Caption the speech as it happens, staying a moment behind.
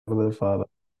Heavenly Father,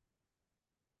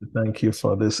 thank you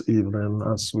for this evening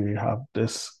as we have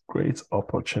this great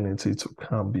opportunity to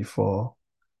come before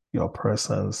your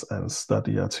presence and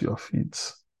study at your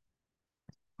feet.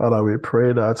 Father, we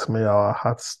pray that may our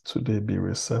hearts today be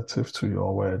receptive to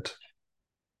your word.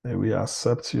 May we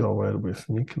accept your word with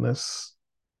meekness.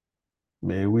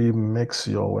 May we mix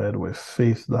your word with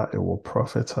faith that it will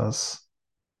profit us,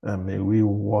 and may we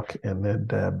walk in it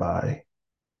thereby,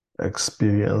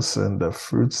 experiencing the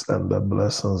fruits and the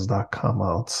blessings that come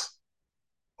out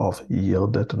of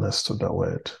yieldedness to the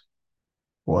word.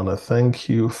 I want to thank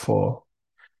you for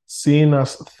seeing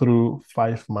us through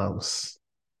 5 months.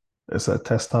 It's a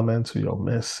testament to your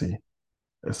mercy.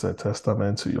 It's a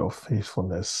testament to your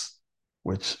faithfulness,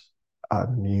 which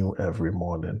are new every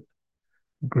morning.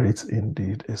 Great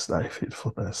indeed is thy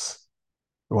faithfulness.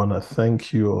 We want to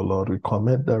thank you, O Lord. We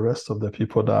commit the rest of the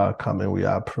people that are coming. We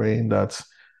are praying that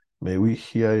may we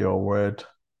hear your word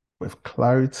with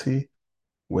clarity,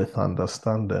 with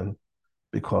understanding,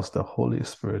 because the Holy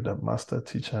Spirit, the master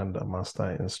teacher and the master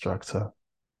instructor,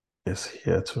 is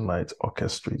here tonight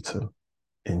orchestrating.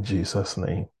 In Jesus'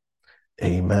 name,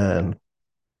 amen.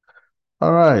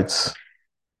 All right.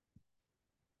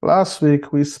 Last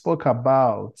week, we spoke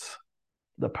about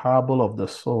the parable of the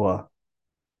sower,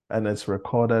 and it's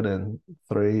recorded in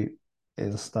 3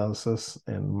 instances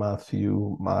in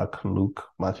Matthew, Mark, Luke,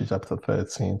 Matthew chapter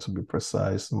 13 to be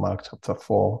precise, Mark chapter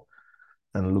 4,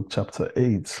 and Luke chapter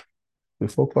 8. We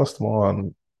focused more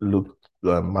on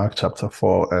Mark chapter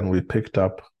 4, and we picked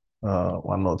up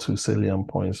one or two salient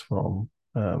points from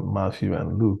Matthew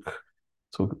and Luke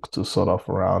to sort of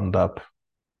round up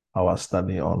our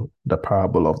study on the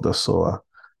parable of the sower.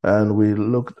 And we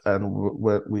looked and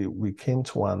we came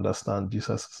to understand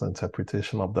Jesus'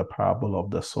 interpretation of the parable of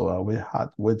the sower,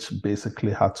 which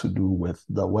basically had to do with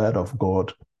the word of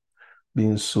God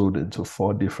being sowed into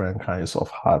 4 different kinds of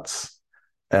hearts.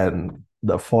 And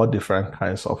the 4 different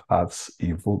kinds of hearts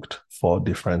evoked 4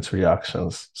 different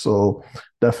reactions. So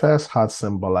the first heart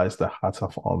symbolized the heart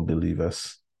of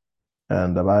unbelievers.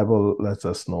 And the Bible lets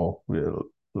us know,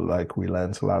 like we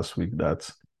learned last week, that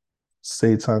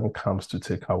Satan comes to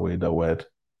take away the word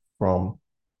from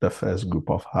the first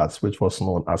group of hearts, which was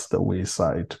known as the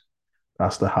wayside.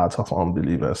 That's the heart of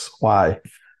unbelievers. Why?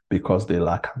 Because they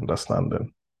lack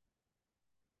understanding.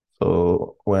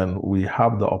 So when we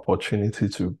have the opportunity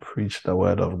to preach the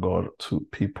word of God to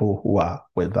people who are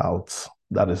without,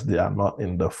 that is, they are not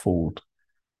in the fold,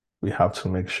 we have to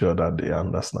make sure that they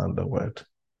understand the word.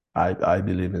 I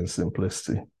believe in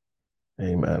simplicity.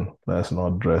 Amen. Let's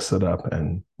not dress it up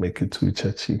and make it too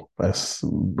churchy. Let's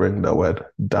bring the word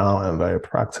down and very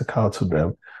practical to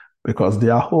them, because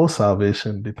their whole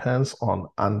salvation depends on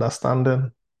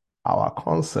understanding our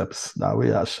concepts that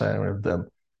we are sharing with them.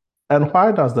 And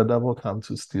why does the devil come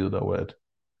to steal the word?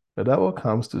 The devil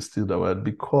comes to steal the word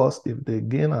because if they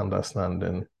gain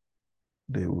understanding,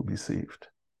 they will be saved.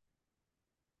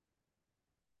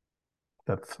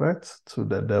 The threat to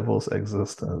the devil's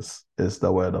existence is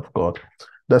the word of God.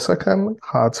 The second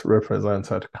heart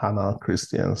represented carnal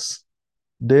Christians.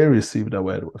 They received the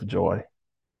word with joy.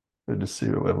 They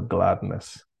received it with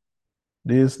gladness.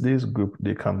 This group,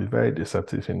 they can be very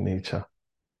deceptive in nature,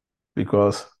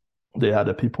 because they are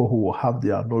the people who will have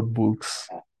their notebooks.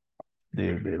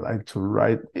 They like to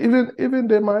write. Even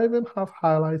they might even have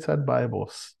highlighted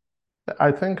Bibles.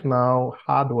 I think now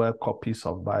hardware copies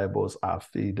of Bibles are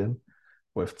fading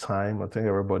with time. I think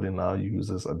everybody now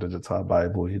uses a digital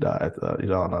Bible, either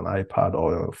on an iPad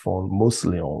or on a phone,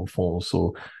 mostly on phone.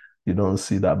 So you don't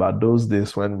see that. But those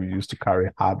days when we used to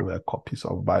carry hardware copies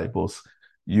of Bibles,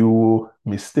 you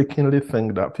mistakenly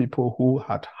think that people who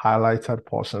had highlighted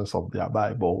portions of their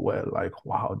Bible were like,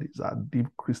 wow, these are deep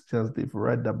Christians. They've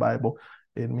read the Bible.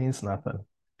 It means nothing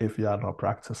if you are not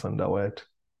practicing the word.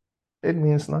 It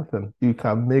means nothing. You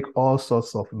can make all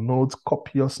sorts of notes,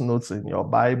 copious notes in your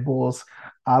Bibles,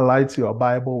 highlight your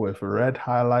Bible with red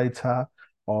highlighter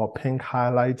or pink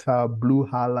highlighter, blue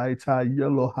highlighter,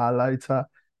 yellow highlighter.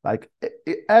 Like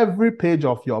every page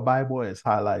of your Bible is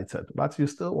highlighted, but you're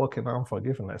still working on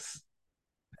forgiveness.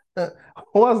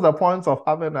 What's the point of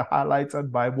having a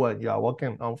highlighted Bible and you are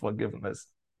working on forgiveness?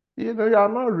 You are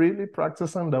not really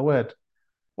practicing the word.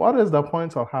 What is the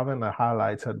point of having a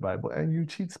highlighted Bible and you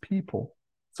cheat people?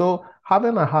 So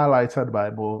having a highlighted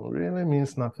Bible really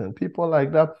means nothing. People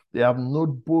like that, they have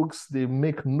notebooks, they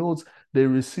make notes, they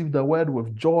receive the word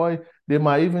with joy. They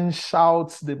might even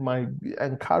shout, they might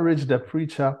encourage the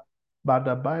preacher. But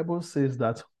the Bible says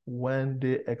that when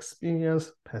they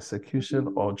experience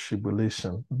persecution or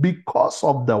tribulation because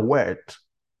of the word,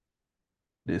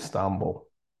 they stumble.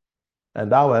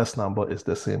 And that worst number is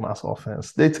the same as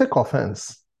offense. They take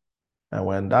offense. And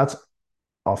when that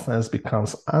offense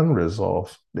becomes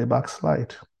unresolved, they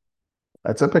backslide.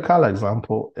 A typical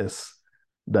example is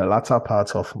the latter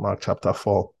part of Mark chapter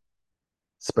 4.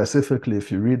 Specifically,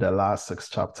 if you read the last 6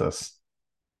 chapters,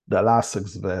 the last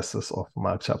 6 verses of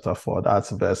Mark chapter 4,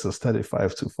 that's verses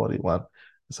 35 to 41.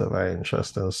 It's a very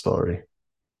interesting story.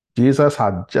 Jesus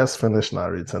had just finished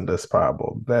narrating this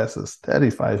parable. Verses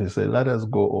 35, he said, let us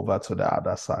go over to the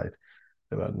other side.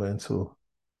 They were going to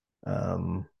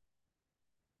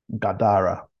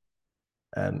Gadara.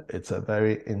 And it's a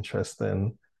very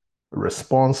interesting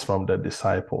response from the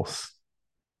disciples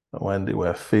when they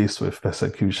were faced with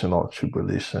persecution or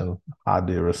tribulation, how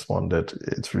they responded.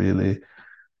 It really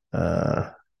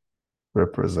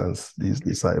represents these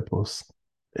disciples.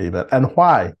 Amen. And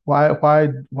why?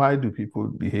 Why do people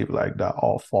behave like that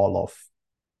or fall off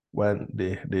when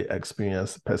they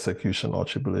experience persecution or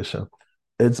tribulation?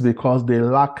 It's because they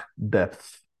lack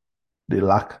depth. They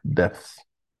lack depth.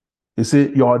 You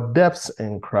see, your depth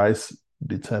in Christ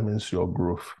determines your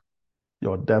growth.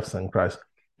 Your depth in Christ.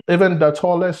 Even the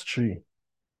tallest tree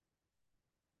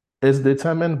is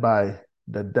determined by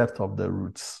the depth of the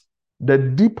roots. The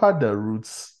deeper the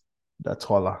roots, the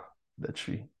taller the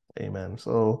tree. Amen.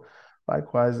 So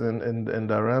likewise, in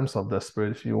the realms of the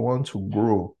spirit, if you want to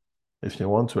grow, if you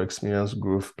want to experience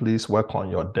growth, please work on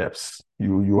your depths.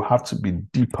 You have to be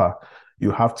deeper.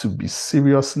 You have to be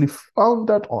seriously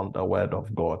founded on the word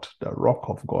of God, the rock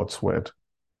of God's word.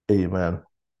 Amen.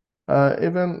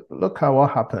 Even look at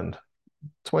what happened.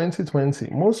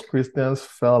 2020, most Christians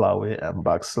fell away and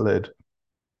backslid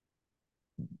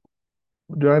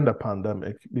during the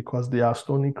pandemic because they are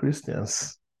stony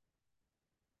Christians.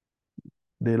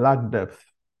 They lack depth.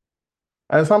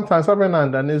 And sometimes, every now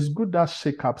and then, it's good that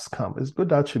shakeups come. It's good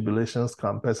that tribulations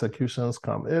come, persecutions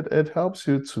come. It helps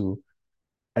you to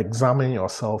examine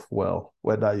yourself well,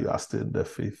 whether you are still in the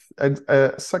faith. 2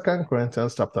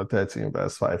 Corinthians chapter 13,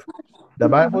 verse 5. The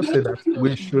Bible says that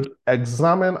we should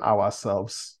examine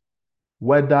ourselves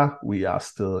whether we are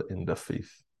still in the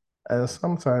faith. And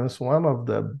sometimes one of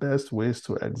the best ways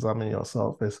to examine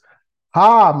yourself is,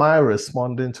 how am I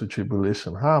responding to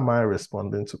tribulation? How am I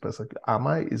responding to persecution? Am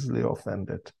I easily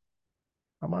offended?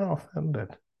 Am I offended?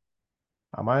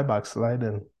 Am I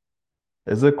backsliding?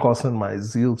 Is it causing my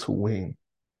zeal to wane?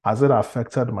 Has it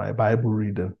affected my Bible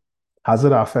reading? Has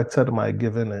it affected my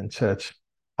giving in church?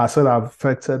 Has it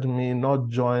affected me not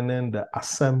joining the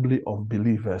assembly of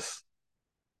believers?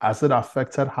 Has it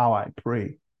affected how I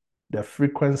pray? The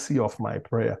frequency of my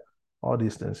prayer? All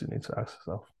these things you need to ask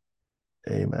yourself.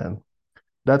 Amen.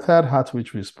 The third heart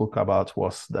which we spoke about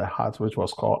was the heart which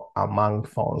was called among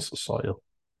thorns soil.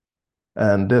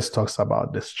 And this talks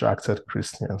about distracted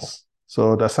Christians.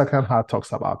 So the second heart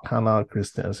talks about carnal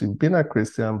Christians. You've been a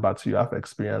Christian, but you have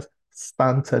experienced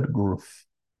stunted growth.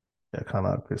 You're a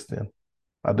carnal Christian.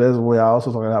 But we are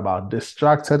also talking about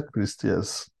distracted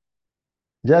Christians.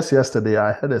 Just yesterday,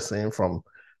 I heard a saying from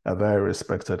a very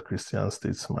respected Christian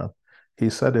statesman. He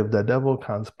said, if the devil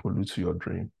can't pollute your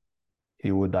dream,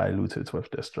 he will dilute it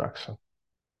with distraction.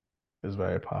 It's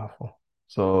very powerful.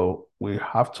 So we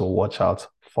have to watch out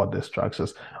for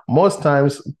distractions. Most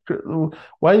times,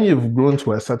 when you've grown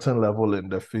to a certain level in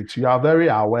the faith, you are very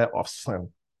aware of sin.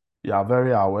 You are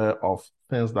very aware of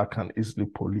things that can easily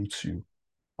pollute you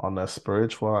on a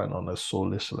spiritual and on a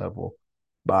soulish level.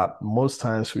 But most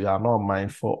times we are not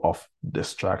mindful of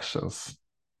distractions.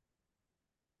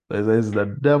 It says the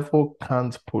devil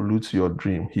can't pollute your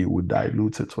dream. He will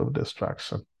dilute it with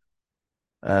distraction.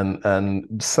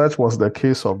 And such was the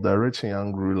case of the rich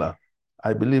young ruler.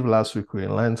 I believe last week we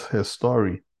learned his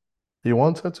story. He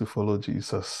wanted to follow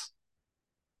Jesus,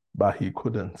 but he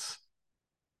couldn't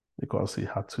because he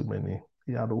had too many.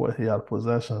 He had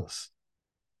possessions.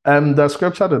 And the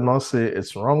scripture did not say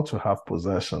it's wrong to have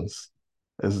possessions.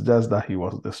 It's just that he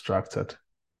was distracted.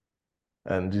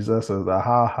 And Jesus says that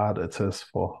how hard it is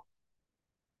for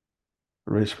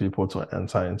rich people to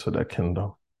enter into the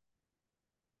kingdom.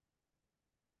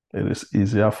 It is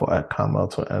easier for a camel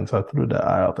to enter through the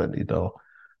eye of a needle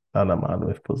than a man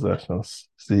with possessions.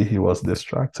 See, he was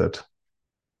distracted.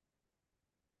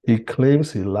 He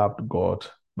claims he loved God,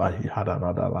 but he had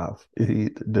another love. He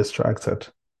distracted.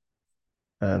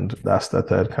 And that's the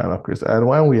third kind of Christian. And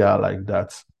when we are like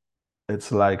that,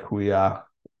 it's like we are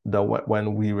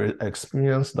when we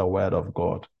experience the word of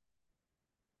God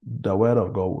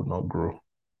will not grow.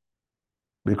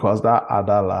 Because that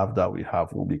other love that we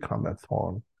have will become a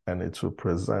thorn and it will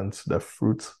present the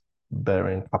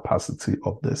fruit-bearing capacity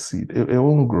of the seed. It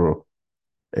won't grow.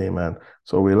 Amen.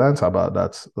 So we learned about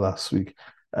that last week.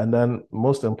 And then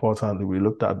most importantly, we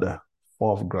looked at the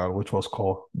fourth ground, which was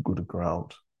called good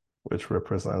ground, which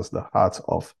represents the heart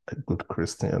of a good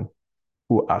Christian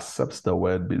who accepts the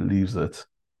word, believes it,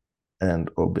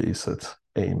 and obeys it.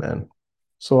 Amen.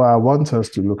 So I want us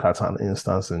to look at an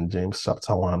instance in James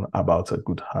chapter 1 about a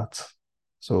good heart.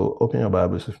 So open your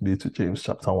Bibles with me to James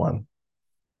chapter 1.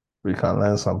 We can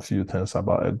learn some few things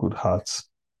about a good heart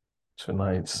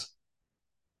tonight.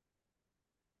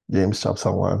 James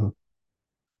chapter 1,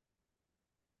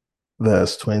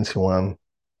 verse 21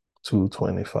 to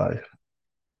 25.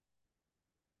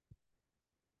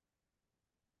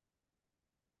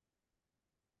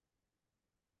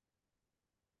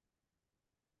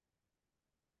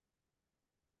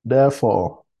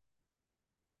 Therefore,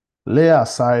 lay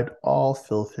aside all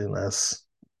filthiness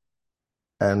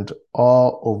and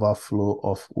all overflow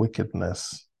of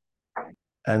wickedness,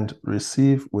 and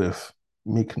receive with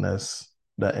meekness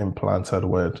the implanted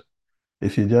word.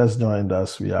 If you just joined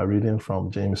us, we are reading from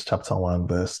James chapter 1,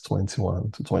 verse 21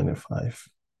 to 25.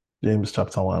 James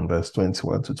chapter 1, verse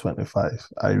 21 to 25.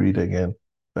 I read again,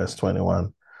 verse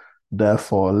 21.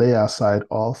 Therefore, lay aside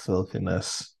all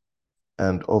filthiness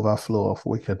and overflow of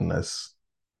wickedness,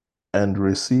 and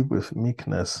receive with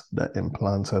meekness the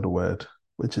implanted word,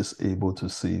 which is able to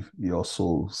save your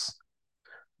souls.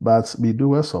 But be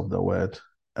doers of the word,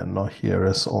 and not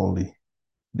hearers only,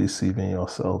 deceiving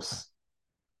yourselves.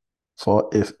 For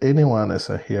if anyone is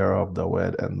a hearer of the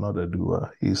word and not a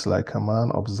doer, he is like a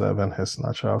man observing his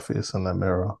natural face in a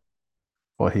mirror.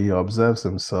 For he observes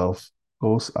himself,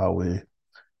 goes away,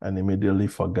 and immediately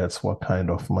forgets what kind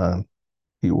of man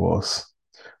he was.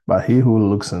 But he who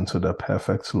looks into the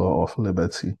perfect law of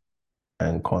liberty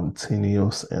and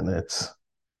continues in it,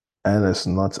 and is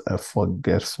not a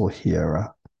forgetful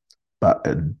hearer, but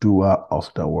a doer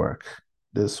of the work,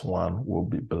 this one will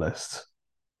be blessed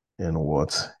in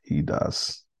what he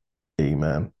does.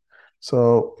 Amen.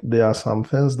 So there are some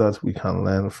things that we can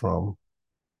learn from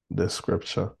the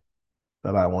scripture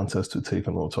that I want us to take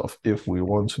note of if we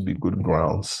want to be good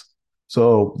grounds.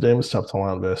 So James chapter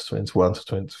 1, verse 21 to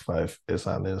 25 is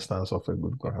an instance of a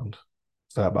good ground.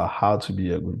 It's about how to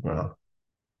be a good ground.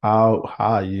 How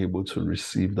are you able to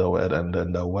receive the word, and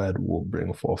then the word will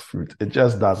bring forth fruit? It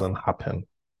just doesn't happen.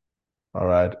 All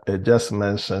right. It just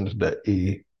mentioned the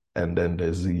A and then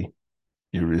the Z.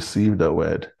 You receive the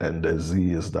word, and the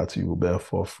Z is that you will bear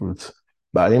forth fruit.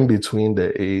 But in between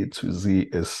the A to Z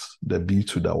is the B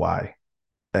to the Y.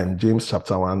 And James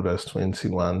chapter 1, verse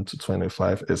 21 to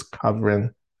 25 is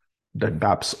covering the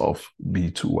gaps of B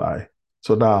to Y.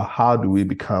 So now, how do we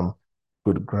become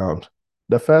good ground?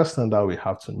 The first thing that we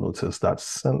have to notice that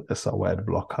sin is a word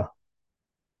blocker.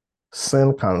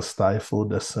 Sin can stifle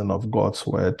the sin of God's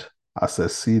word as a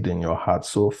seed in your heart.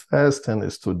 So first thing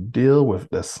is to deal with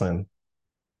the sin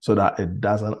so that it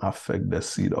doesn't affect the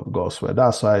seed of God's word.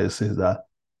 That's why it says that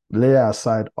lay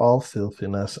aside all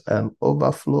filthiness and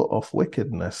overflow of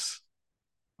wickedness.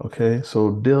 Okay,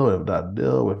 so deal with that.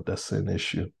 Deal with the sin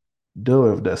issue. Deal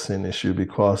with the sin issue,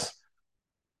 because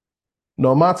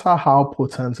no matter how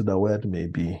potent the word may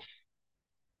be,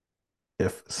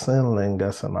 if sin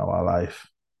lingers in our life,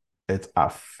 it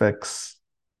affects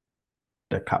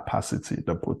the capacity,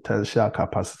 the potential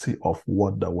capacity of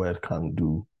what the word can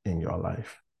do in your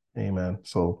life. Amen.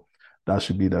 So that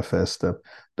should be the first step.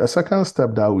 The second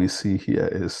step that we see here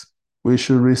is we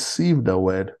should receive the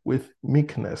word with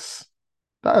meekness.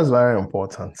 That is very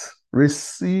important.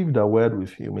 Receive the word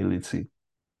with humility.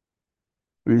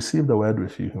 Receive the word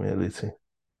with humility.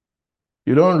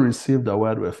 You don't receive the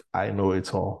word with, I know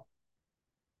it all.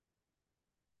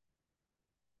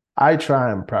 I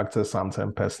try and practice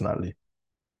something personally.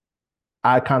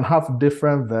 I can have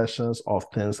different versions of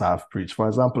things I've preached. For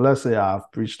example, let's say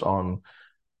I've preached on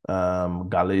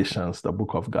Galatians, the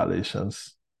book of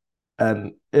Galatians.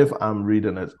 And if I'm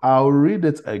reading it, I'll read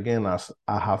it again as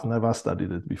I have never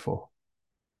studied it before.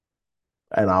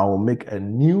 And I will make a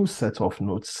new set of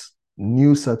notes.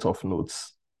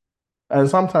 And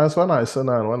sometimes when I sit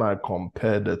down and when I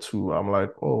compare the two, I'm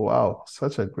like, oh, wow,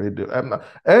 such a great deal. And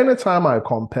anytime I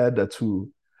compare the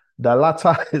two, the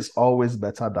latter is always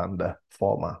better than the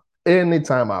former.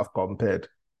 Anytime I've compared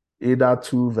either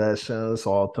two versions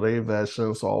or three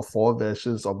versions or four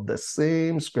versions of the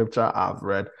same scripture I've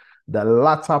read, the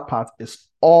latter part is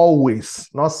always,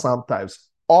 not sometimes,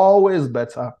 always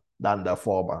better than the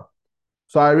former.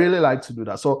 So I really like to do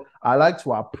that. So I like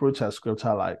to approach a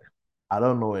scripture like, I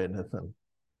don't know anything.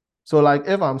 So like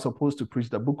if I'm supposed to preach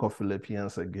the book of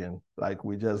Philippians again, like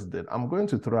we just did, I'm going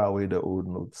to throw away the old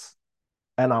notes.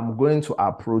 And I'm going to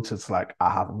approach it like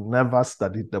I have never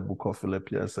studied the book of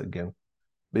Philippians again.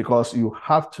 Because you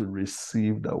have to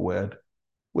receive the word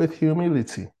with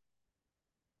humility.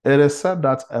 It is said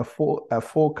that a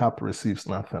full cup receives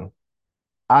nothing.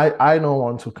 I don't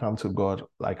want to come to God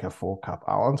like a full cup.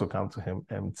 I want to come to him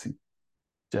empty.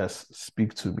 Just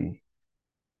speak to me,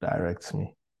 direct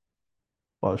me.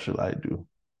 What should I do?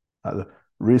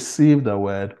 Receive the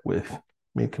word with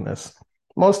meekness.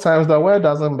 Most times the word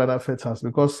doesn't benefit us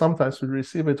because sometimes we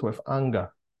receive it with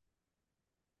anger.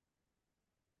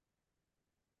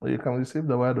 You can receive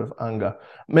the word with anger.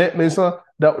 So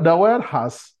the word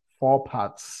has four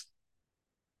parts.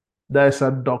 There is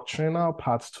a doctrinal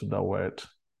part to the word.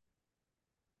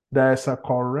 There is a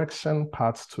correction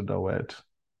part to the word.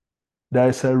 There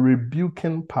is a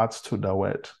rebuking part to the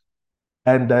word.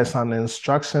 And there's an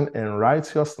instruction in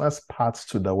righteousness part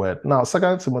to the word. Now,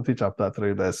 2 Timothy chapter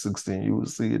 3, verse 16, you will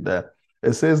see there.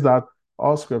 It says that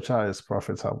all scripture is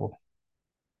profitable.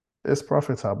 It's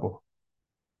profitable.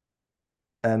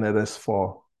 And it is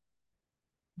for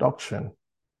doctrine.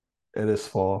 It is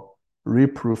for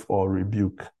reproof or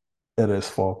rebuke. It is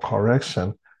for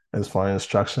correction. It's for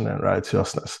instruction and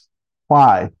righteousness.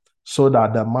 Why? So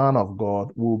that the man of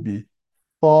God will be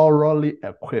thoroughly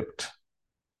equipped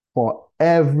for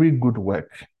every good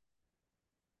work.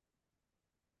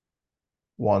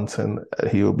 Wanting,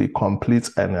 he will be complete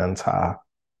and entire,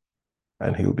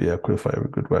 and he will be equipped for every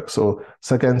good work. So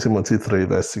 2 Timothy 3,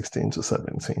 verse 16 to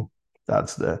 17.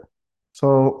 That's there.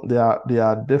 So there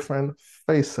are different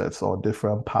facets or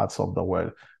different parts of the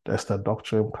word. There's the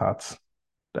doctrine part,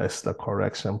 there's the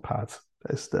correction part,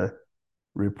 there's the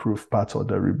reproof part or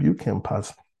the rebuking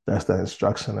part, there's the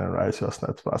instruction and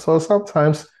righteousness part. So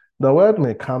sometimes the word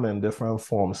may come in different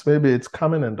forms. Maybe it's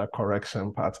coming in the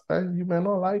correction part, and you may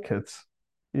not like it.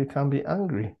 You can be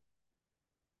angry.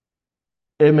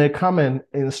 It may come in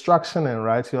instruction and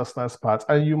righteousness part,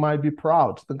 and you might be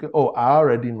proud, thinking, oh, I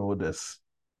already know this.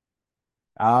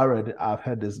 I've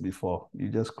heard this before. You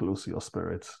just close your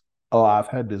spirit. Oh, I've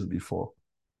heard this before.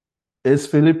 It's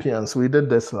Philippians. We did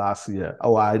this last year.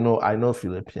 Oh, I know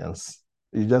Philippians.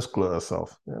 You just close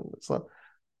yourself. So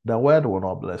the word will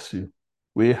not bless you.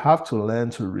 We have to learn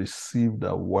to receive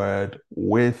the word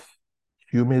with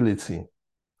humility.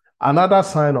 Another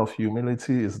sign of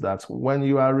humility is that when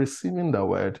you are receiving the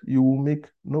word, you will make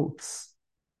notes.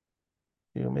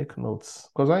 You make notes.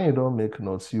 Because when you don't make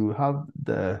notes, you have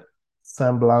the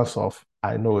semblance of,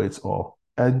 I know it all.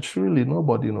 And truly,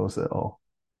 nobody knows it all.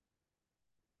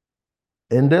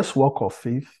 In this walk of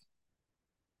faith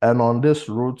and on this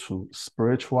road to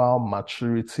spiritual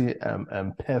maturity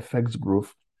and perfect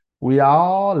growth, we are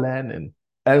all learning,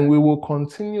 and we will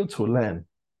continue to learn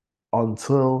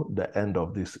until the end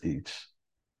of this age.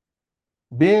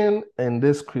 Being in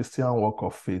this Christian walk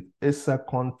of faith is a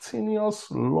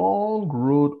continuous long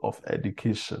road of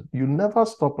education. You never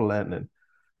stop learning.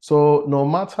 So no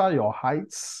matter your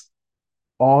heights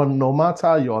or no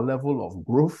matter your level of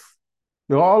growth,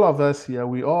 all of us here,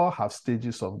 we all have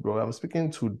stages of growth. I'm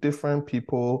speaking to different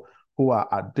people who are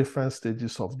at different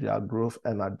stages of their growth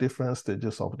and at different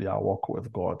stages of their walk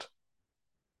with God.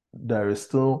 There is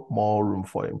still more room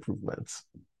for improvement.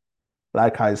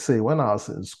 Like I say, when I was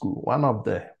in school, one of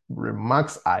the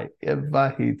remarks I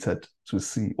ever hated to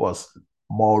see was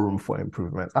more room for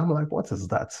improvement. I'm like, what is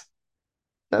that?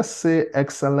 Let's say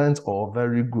excellent or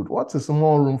very good. What is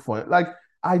more room for it? Like,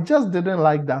 I just didn't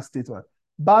like that statement.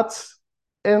 But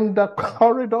in the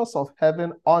corridors of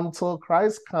heaven until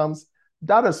Christ comes,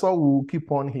 that is what we'll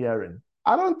keep on hearing.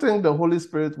 I don't think the Holy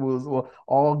Spirit will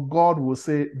or God will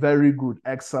say, very good,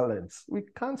 excellent. We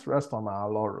can't rest on our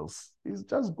laurels. He's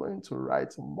just going to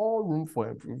write more room for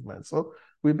improvement. So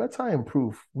we better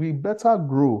improve. We better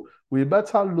grow. We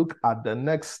better look at the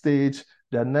next stage,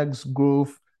 the next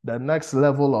growth, the next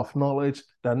level of knowledge,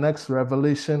 the next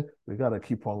revelation. We got to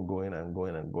keep on going and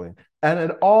going and going. And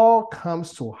it all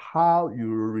comes to how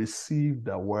you receive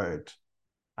the word.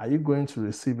 Are you going to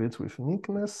receive it with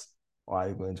meekness, or are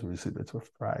you going to receive it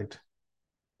with pride?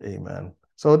 Amen.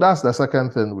 So that's the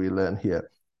second thing we learn here.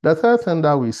 The third thing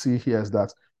that we see here is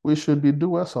that we should be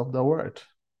doers of the word.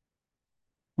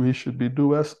 We should be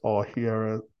doers or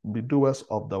hearers, be doers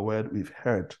of the word we've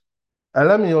heard. And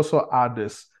let me also add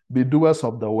this, be doers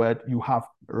of the word you have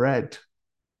read.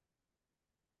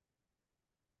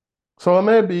 So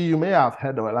maybe you may have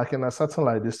heard the word, like in a setting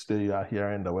like this today, you are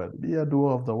hearing the word. Be a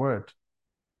doer of the word.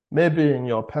 Maybe in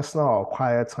your personal or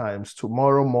quiet times,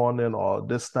 tomorrow morning or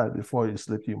this night before you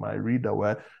sleep, you might read the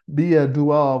word. Be a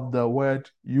doer of the word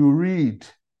you read.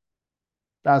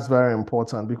 That's very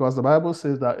important because the Bible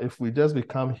says that if we just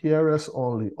become hearers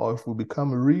only, or if we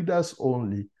become readers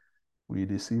only, we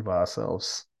deceive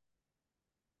ourselves.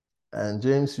 And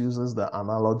James uses the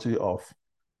analogy of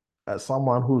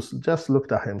someone who's just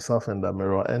looked at himself in the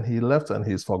mirror and he left and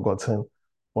he's forgotten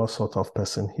what sort of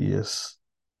person he is.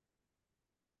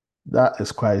 That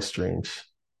is quite strange.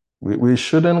 We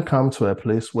shouldn't come to a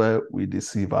place where we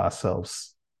deceive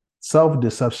ourselves.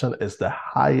 Self-deception is the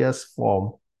highest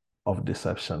form of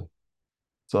deception.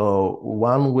 So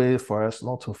one way for us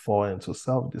not to fall into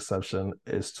self-deception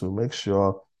is to make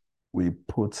sure we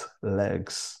put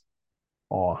legs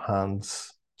or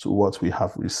hands to what we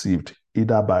have received,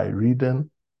 either by reading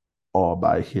or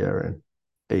by hearing.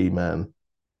 Amen.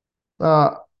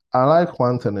 Now, I like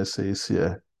one thing it says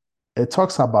here. It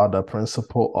talks about the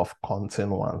principle of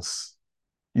continuance.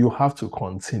 You have to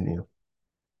continue.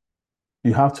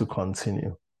 You have to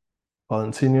continue.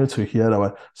 Continue to hear the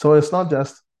word. So it's not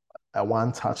just a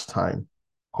one-touch time.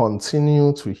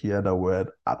 Continue to hear the word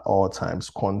at all times.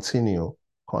 Continue,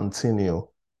 continue,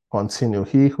 continue.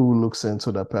 He who looks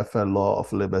into the perfect law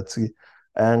of liberty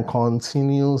and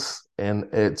continues in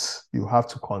it, you have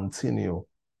to continue.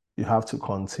 You have to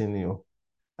continue.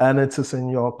 And it is in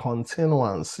your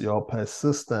continuance, your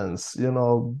persistence,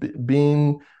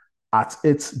 being at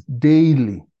it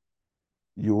daily,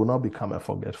 you will not become a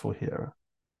forgetful hearer.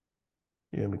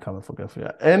 You will become a forgetful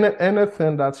hearer.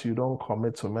 Anything that you don't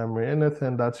commit to memory,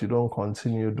 anything that you don't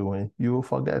continue doing, you will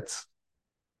forget.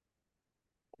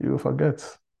 You will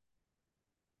forget.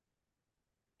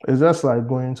 It's just like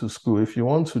going to school. If you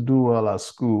want to do well at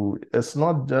school, it's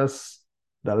not just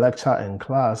the lecture in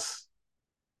class.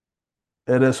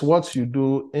 It is what you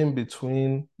do in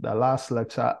between the last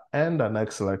lecture and the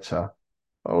next lecture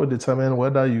that will determine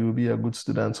whether you will be a good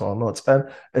student or not. And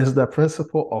it's the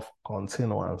principle of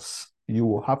continuance. You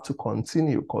will have to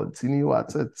continue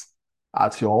at it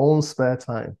at your own spare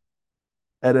time.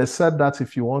 It is said that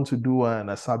if you want to do well in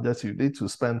a subject, you need to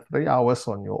spend 3 hours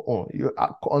on your own. You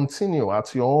continue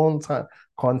at your own time.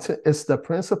 It's the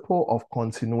principle of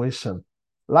continuation.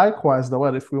 Likewise, the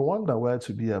word, if we want the word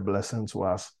to be a blessing to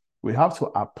us, we have to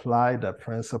apply the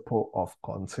principle of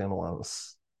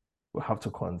continuance. We have to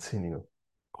continue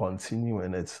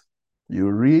in it. You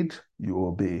read, you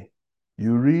obey.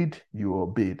 You read, you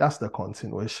obey. That's the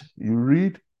continuation. You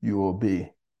read, you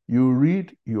obey. You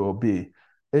read, you obey.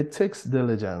 It takes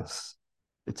diligence.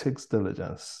 It takes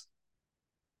diligence.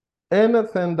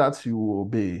 Anything that you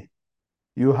obey,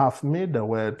 you have made the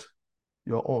word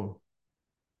your own.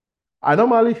 I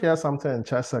normally hear something in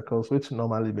church circles, which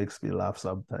normally makes me laugh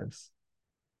sometimes.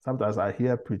 Sometimes I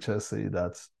hear preachers say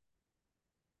that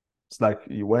it's like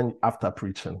you went after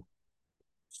preaching,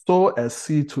 sow a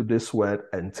seed to this word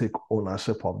and take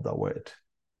ownership of the word.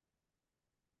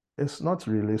 It's not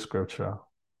really scriptural.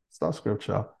 It's not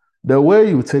scriptural. The way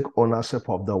you take ownership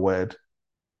of the word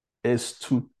is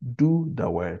to do the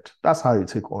word. That's how you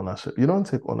take ownership. You don't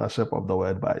take ownership of the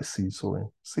word by seed sowing.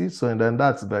 Seed sowing, then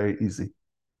that's very easy.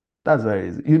 That's very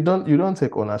easy. You don't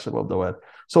take ownership of the word.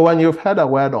 So when you've heard a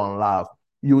word on love,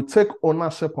 you take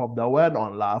ownership of the word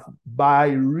on love by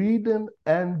reading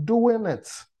and doing it.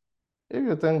 If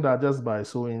you think that just by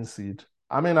sowing seed,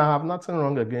 I mean, I have nothing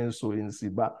wrong against sowing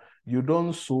seed, but you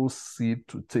don't sow seed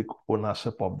to take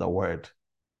ownership of the word.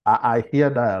 I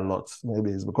hear that a lot. Maybe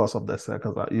it's because of the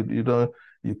circles.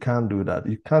 You can't do that.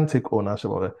 You can't take ownership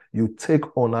of it. You take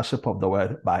ownership of the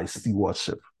word by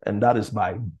stewardship, and that is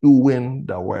by doing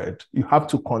the word. You have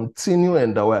to continue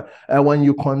in the word. And when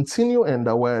you continue in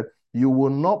the word, you will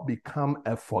not become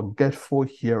a forgetful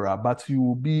hearer, but you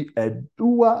will be a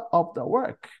doer of the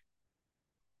work.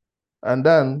 And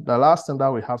then the last thing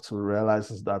that we have to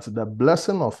realize is that the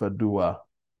blessing of a doer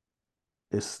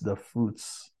is the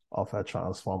fruits of a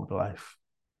transformed life.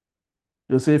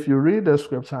 You see, if you read the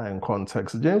scripture in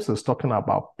context, James is talking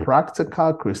about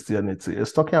practical Christianity.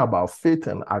 It's talking about faith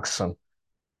and action.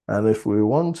 And if we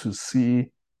want to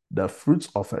see the fruits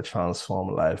of a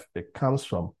transformed life, it comes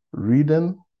from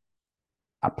reading,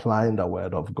 applying the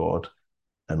word of God,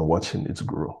 and watching it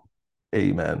grow.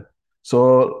 Amen.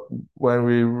 So when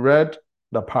we read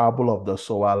the parable of the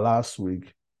sower last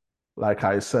week, like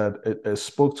I said, it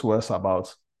spoke to us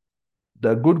about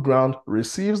the good ground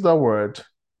receives the word,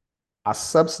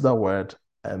 accepts the word,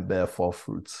 and bear forth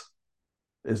fruits.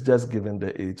 It's just giving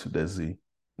the A to the Z.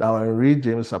 Now, when we read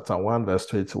James chapter 1, verse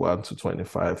 21 to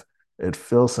 25, it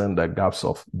fills in the gaps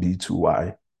of B to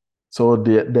Y. So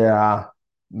there are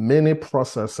many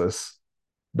processes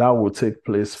that will take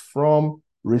place from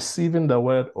receiving the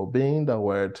word, obeying the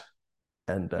word,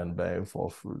 and then bearing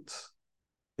forth fruits.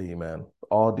 Amen.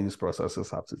 All these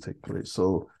processes have to take place.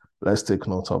 So let's take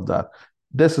note of that.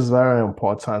 This is very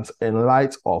important in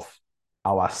light of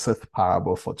our sixth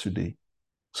parable for today.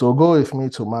 So go with me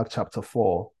to Mark chapter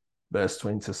 4, verse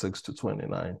 26 to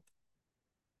 29.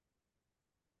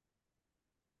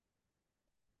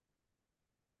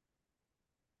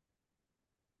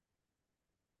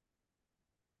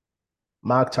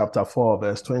 Mark chapter 4,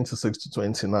 verse 26 to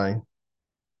 29.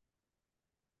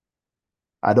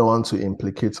 I don't want to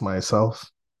implicate myself,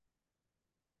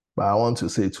 but I want to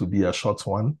say it to be a short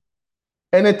one.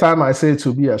 Anytime I say it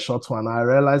to be a short one, I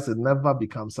realize it never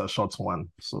becomes a short one.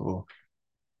 So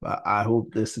but I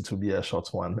hope this to be a short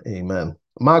one. Amen.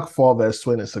 Mark 4, verse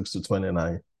 26 to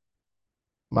 29.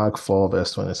 Mark 4,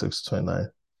 verse 26 to 29.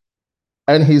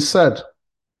 And he said,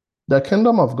 the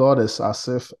kingdom of God is as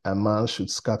if a man should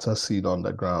scatter seed on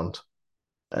the ground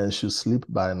and should sleep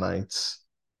by night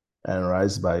and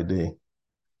rise by day.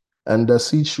 And the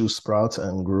seed should sprout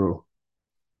and grow.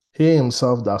 He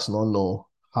himself does not know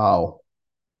how.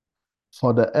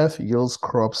 For the earth yields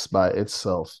crops by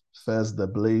itself, first the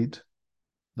blade,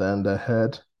 then the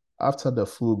head, after the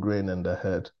full grain in the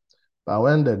head. But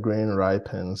when the grain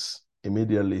ripens,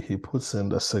 immediately he puts in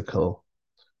the sickle,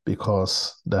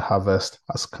 because the harvest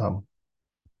has come.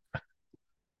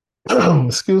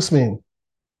 Excuse me.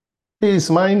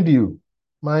 Please, mind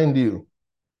you,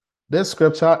 this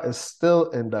scripture is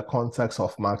still in the context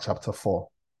of Mark chapter 4.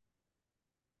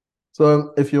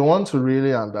 So if you want to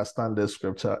really understand this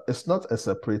scripture, it's not a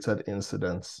separated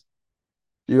incident.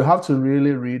 You have to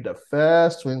really read the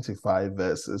first 25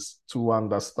 verses to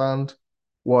understand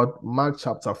what Mark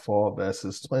chapter 4,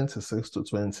 verses 26 to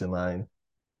 29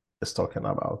 is talking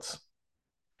about.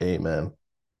 Amen.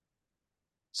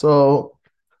 So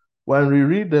when we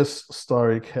read this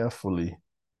story carefully,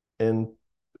 in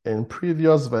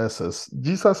previous verses,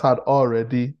 Jesus had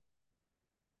already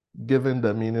given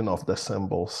the meaning of the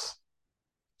symbols.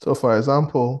 So for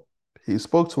example, he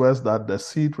spoke to us that the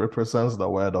seed represents the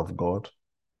word of God.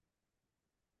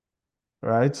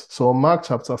 Right? So Mark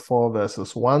chapter 4,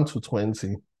 verses 1 to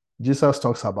 20, Jesus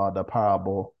talks about the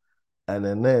parable, and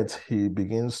in it, he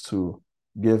begins to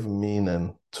give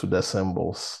meaning to the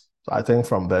symbols. So I think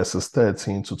from verses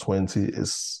 13 to 20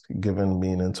 is giving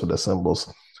meaning to the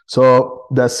symbols. So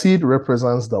the seed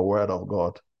represents the word of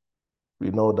God. We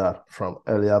know that from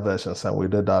earlier versions, and we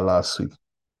did that last week.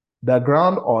 The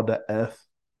ground or the earth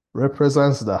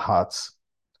represents the heart.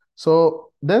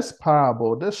 So this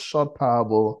parable, this short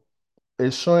parable,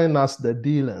 is showing us the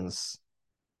dealings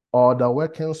or the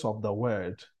workings of the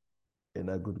word in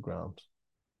a good ground.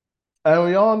 And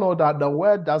we all know that the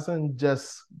word doesn't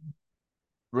just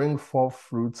bring forth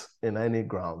fruit in any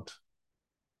ground.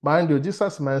 Mind you,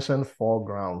 Jesus mentioned 4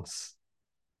 grounds.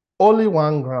 Only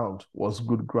one ground was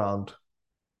good ground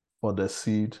for the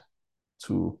seed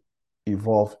to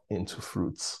evolve into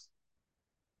fruits.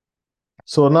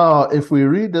 So now, if we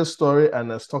read this story and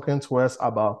it's talking to us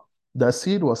about the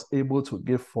seed was able to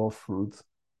give forth fruit,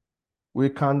 we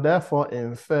can therefore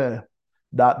infer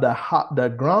that the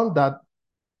ground that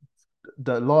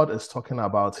the Lord is talking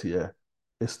about here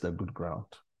is the good ground.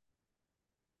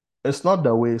 It's not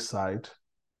the wayside.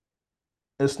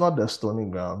 It's not the stony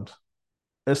ground.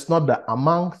 It's not the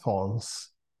among thorns,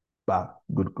 but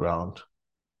good ground.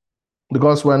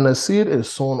 Because when the seed is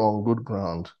sown on good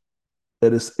ground,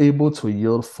 it is able to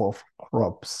yield forth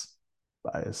crops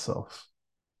by itself.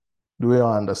 Do we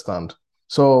all understand?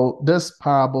 So this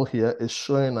parable here is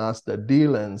showing us the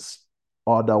dealings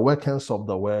or the workings of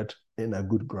the word in a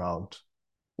good ground,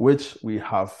 which we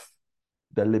have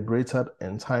deliberated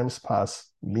in times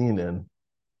past, meaning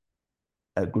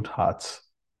a good heart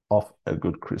of a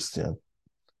good Christian.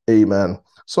 Amen.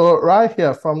 So right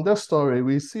here from this story,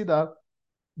 we see that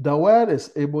the word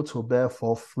is able to bear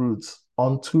forth fruits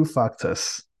on 2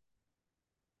 factors.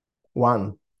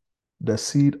 1, the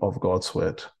seed of God's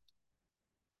word.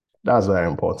 That's very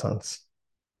important.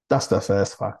 That's the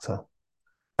first factor.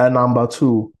 And number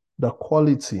 2, the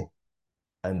quality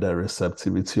and the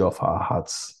receptivity of our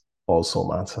hearts also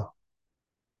matter.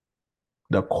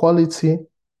 The quality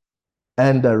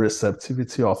and the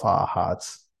receptivity of our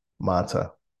hearts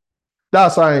matter.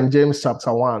 That's why in James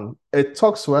chapter 1, it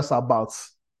talks to us about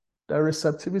the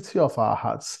receptivity of our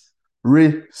hearts.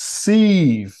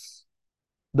 Receive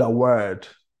the word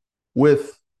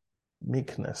with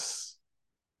meekness,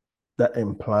 the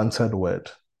implanted word,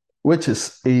 which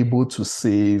is able to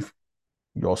save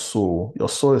your soul. Your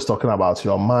soul is talking about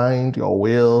your mind, your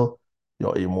will,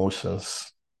 your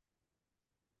emotions.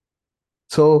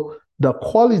 So the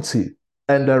quality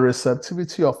and the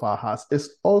receptivity of our hearts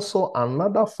is also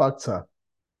another factor.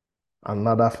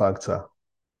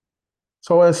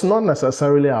 So it's not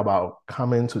necessarily about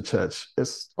coming to church.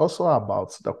 It's also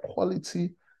about the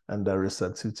quality and the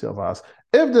receptivity of us.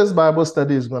 If this Bible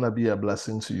study is going to be a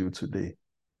blessing to you today,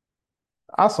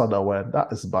 as for the word,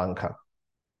 that is banker.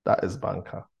 That is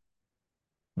banker.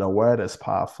 The word is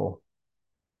powerful.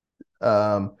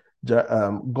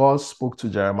 God spoke to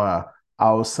Jeremiah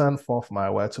I will send forth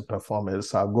my word to perform it.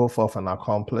 So I'll go forth and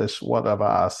accomplish whatever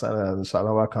I send, and shall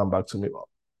never come back to me.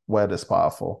 Word is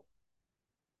powerful.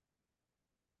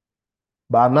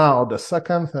 But now the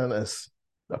second thing is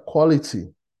the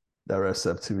quality, the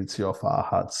receptivity of our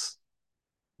hearts.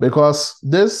 Because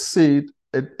this seed,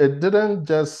 it didn't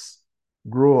just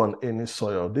grow on any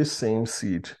soil. This same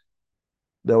seed,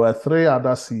 there were 3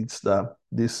 other seeds that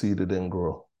this seed didn't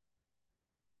grow.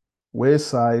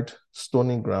 Wayside,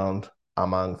 stony ground,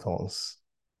 among thorns.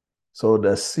 So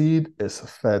the seed is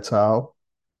fertile.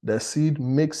 The seed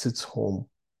makes its home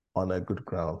on a good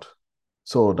ground.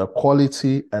 So the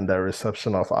quality and the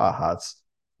reception of our hearts,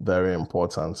 very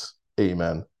important.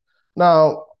 Amen.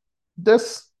 Now,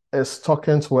 this is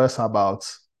talking to us about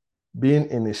being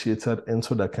initiated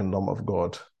into the kingdom of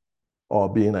God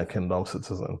or being a kingdom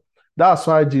citizen. That's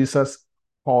why Jesus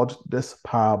called this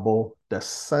parable the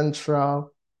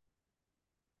central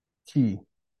key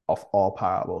of all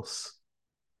parables.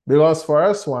 Because for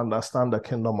us to understand the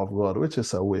kingdom of God, which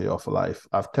is a way of life,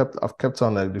 I've kept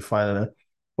on defining it,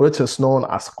 which is known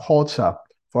as culture.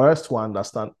 For us to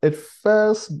understand, it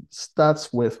first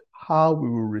starts with how we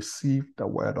will receive the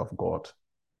word of God.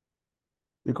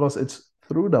 Because it's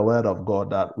through the word of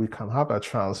God that we can have a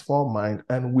transformed mind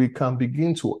and we can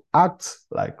begin to act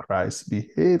like Christ,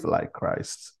 behave like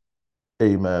Christ.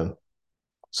 Amen.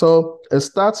 So it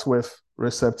starts with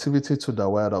receptivity to the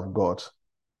word of God.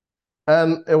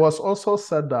 And it was also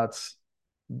said that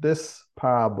this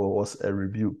parable was a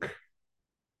rebuke.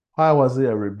 Why was it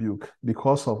a rebuke?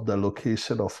 Because of the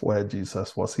location of where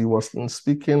Jesus was. He was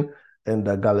speaking in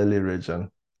the Galilee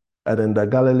region. And in the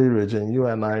Galilee region, you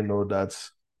and I know that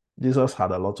Jesus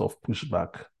had a lot of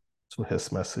pushback to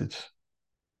his message.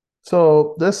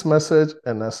 So this message,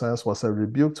 in a sense, was a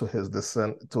rebuke to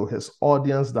his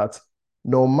audience that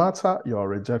no matter your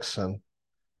rejection,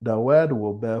 the word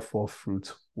will bear forth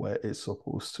fruit where it's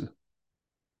supposed to.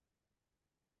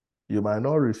 You might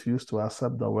not refuse to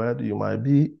accept the word. You might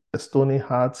be a stony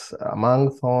heart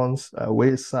among thorns, a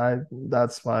wayside,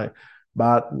 that's fine.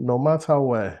 But no matter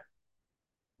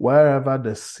wherever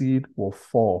the seed will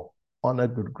fall on a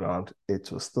good ground,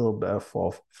 it will still bear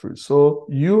forth fruit. So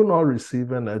you not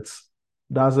receiving it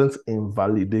doesn't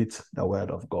invalidate the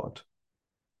word of God.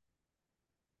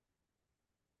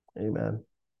 Amen.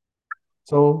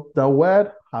 So the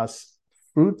word has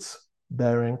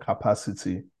fruit-bearing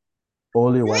capacity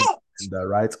only when in the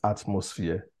right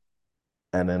atmosphere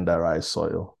and in the right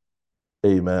soil.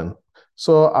 Amen.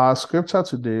 So our scripture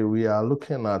today, we are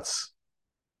looking at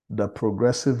the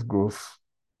progressive growth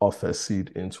of a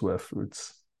seed into a fruit.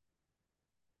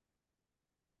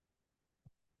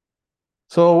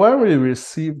 So when we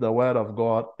receive the word of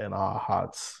God in our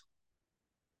hearts,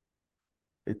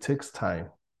 it takes time.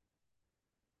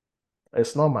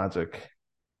 It's not magic.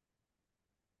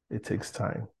 It takes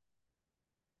time.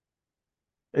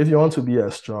 If you want to be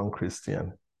a strong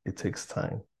Christian, it takes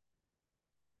time.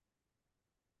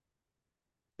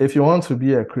 If you want to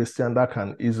be a Christian that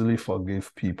can easily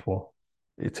forgive people,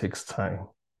 it takes time.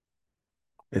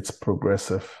 It's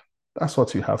progressive. That's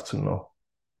what you have to know.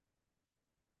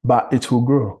 But it will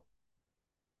grow.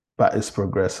 But it's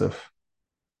progressive.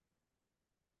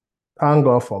 Thank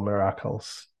God for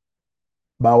miracles.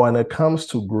 But when it comes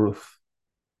to growth,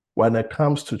 when it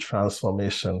comes to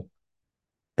transformation,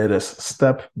 it is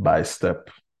step by step.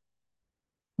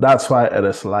 That's why it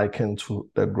is likened to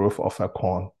the growth of a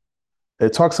corn.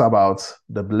 It talks about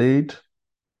the blade,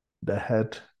 the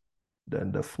head,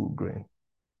 then the full grain.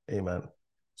 Amen.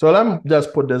 So let me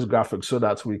just put this graphic so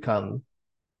that we can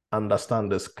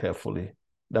understand this carefully.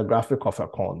 The graphic of a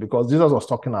corn, because Jesus was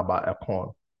talking about a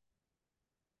corn.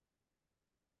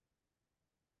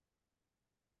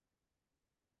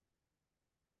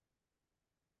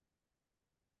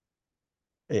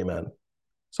 Amen.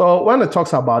 So when it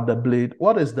talks about the blade,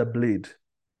 what is the blade?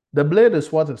 The blade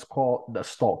is what is called the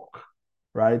stalk,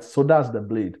 right? So that's the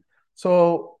blade.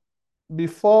 So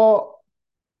before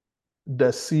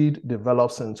the seed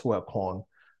develops into a corn,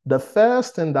 the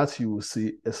first thing that you will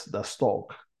see is the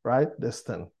stalk, right? This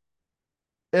thing.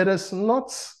 It is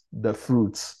not the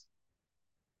fruit,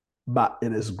 but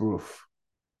it is growth.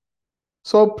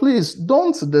 So please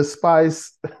don't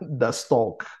despise the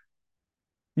stalk.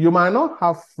 You might not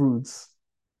have fruits,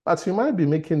 but you might be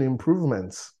making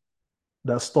improvements.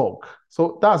 The stalk.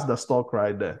 So that's the stalk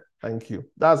right there. Thank you.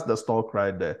 That's the stalk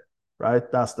right there, right?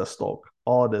 That's the stalk.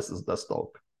 All this is the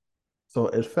stalk. So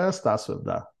it first starts with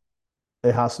that.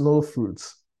 It has no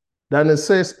fruits. Then it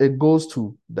says it goes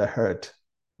to the head.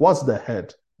 What's the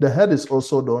head? The head is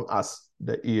also known as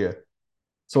the ear.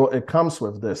 So it comes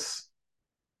with this.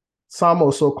 Some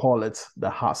also call it the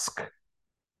husk.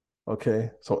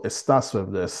 Okay, so it starts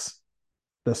with this.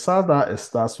 The fact that it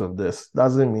starts with this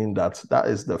doesn't mean that that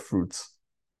is the fruit.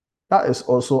 That is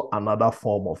also another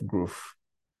form of growth.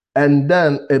 And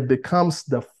then it becomes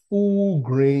the full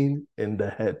grain in the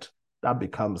head. That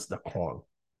becomes the corn.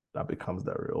 That becomes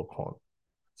the real corn.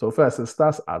 So first, it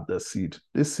starts at the seed.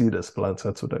 This seed is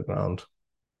planted to the ground.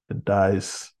 It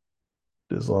dies,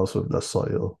 dissolves with the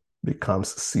soil, becomes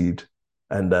seed.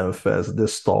 And then first, the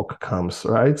stalk comes,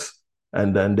 right?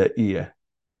 And then the ear,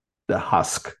 the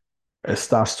husk, it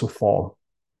starts to form.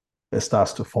 It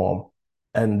starts to form.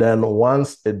 And then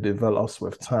once it develops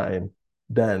with time,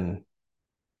 then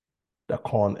the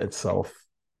corn itself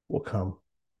will come.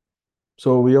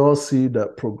 So we all see the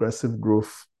progressive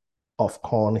growth of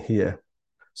corn here.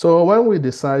 So when we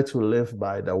decide to live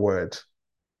by the word,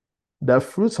 the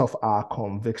fruits of our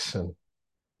conviction,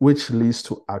 which leads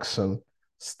to action,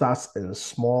 starts in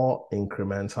small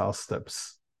incremental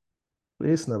steps.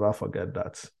 Please never forget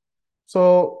that.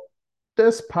 So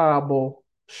this parable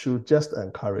should just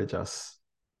encourage us,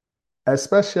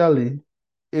 especially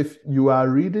if you are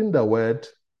reading the word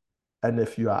and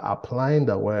if you are applying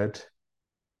the word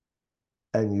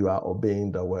and you are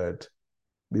obeying the word.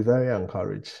 Be very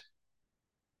encouraged.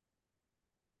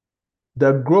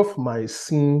 The growth might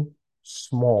seem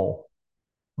small,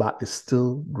 but it's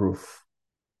still growth.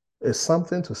 It's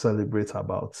something to celebrate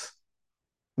about.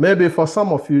 Maybe for some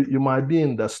of you, you might be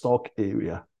in the stalk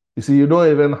area. You see, you don't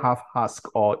even have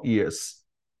husk or ears.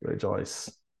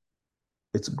 Rejoice.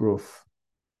 It's growth.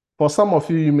 For some of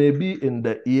you, you may be in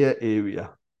the ear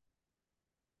area.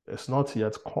 It's not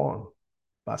yet corn,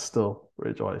 but still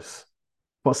rejoice.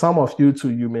 For some of you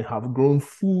too, you may have grown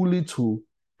fully to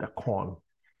the corn,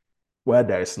 where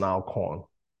there is now corn.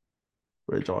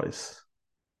 Rejoice.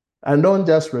 And don't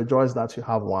just rejoice that you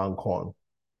have one corn.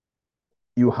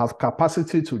 You have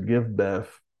capacity to give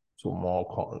birth to more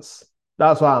corns.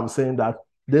 That's why I'm saying that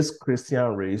this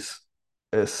Christian race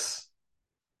is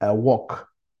a walk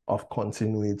of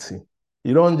continuity.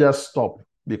 You don't just stop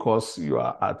because you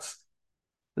are at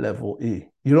level A.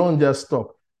 You don't just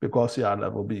stop because you are at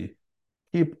level B.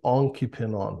 Keep on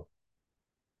keeping on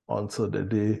until the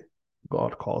day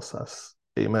God calls us.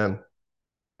 Amen.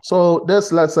 So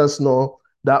this lets us know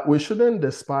that we shouldn't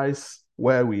despise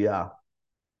where we are.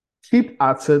 Keep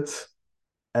at it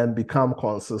and become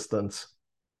consistent.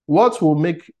 What will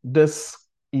make this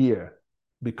ear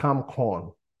become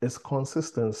corn is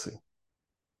consistency.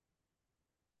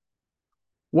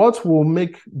 What will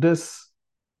make this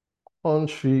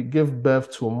country give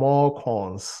birth to more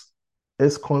corns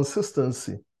is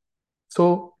consistency.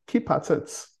 So keep at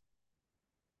it.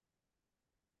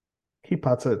 Keep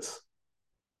at it.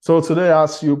 So today,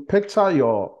 as you picture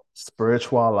your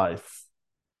spiritual life,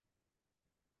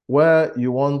 where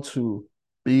you want to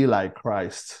be like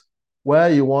Christ, where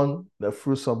you want the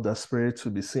fruits of the Spirit to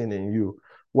be seen in you,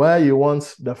 where you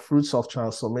want the fruits of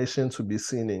transformation to be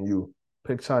seen in you,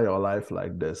 picture your life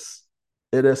like this.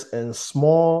 It is in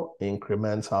small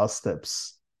incremental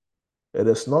steps. It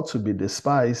is not to be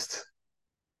despised,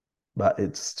 but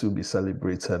it's to be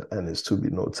celebrated and it's to be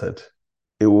noted.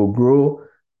 It will grow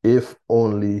if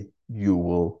only you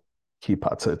will keep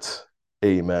at it.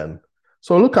 Amen.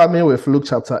 So look at me with Luke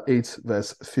chapter 8,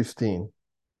 verse 15.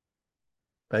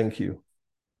 Thank you.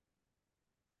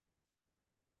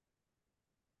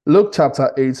 Luke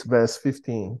chapter 8, verse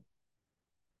 15.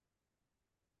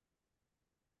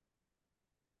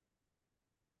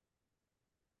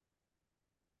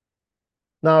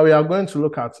 Now we are going to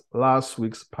look at last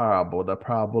week's parable, the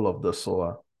parable of the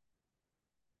sower.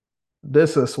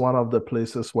 This is one of the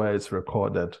places where it's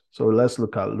recorded. So let's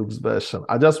look at Luke's version.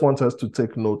 I just want us to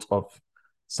take note of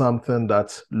something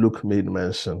that Luke made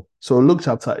mention. So Luke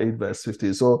chapter 8, verse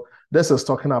 50. So this is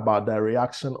talking about the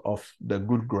reaction of the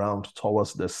good ground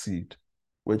towards the seed,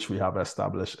 which we have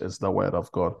established is the word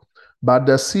of God. But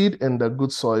the seed in the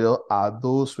good soil are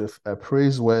those with a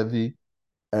praiseworthy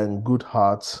and good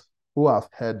heart who have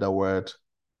heard the word,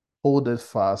 hold it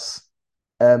fast,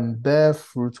 and bear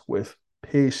fruit with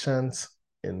patient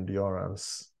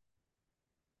endurance.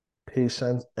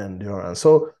 Patient endurance.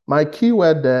 So my key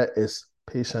word there is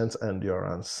patient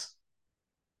endurance.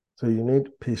 So you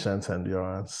need patient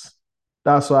endurance.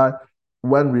 That's why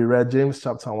when we read James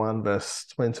chapter 1, verse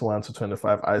 21 to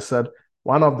 25, I said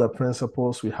one of the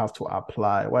principles we have to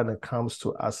apply when it comes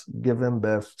to us giving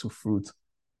birth to fruit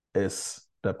is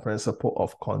the principle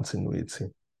of continuity.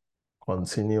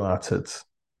 Continue at it.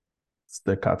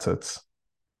 Stick at it.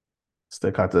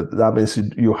 Stick at it. That means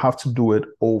you have to do it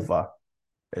over.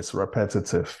 It's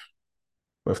repetitive.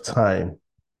 With time,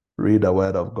 read the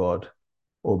word of God,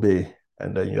 obey,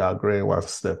 and then you are growing one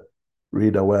step.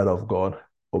 Read the word of God,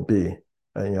 obey,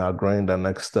 and you are growing the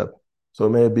next step. So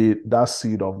maybe that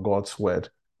seed of God's word,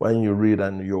 when you read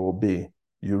and you obey,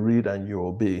 you read and you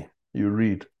obey, you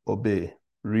read, obey,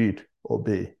 read,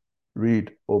 obey,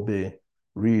 read, obey,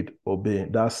 read, obey.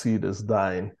 That seed is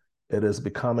dying. It is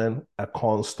becoming a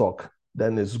corn stalk.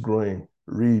 Then it's growing.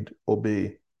 Read,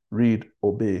 obey, read,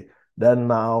 obey. Then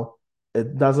now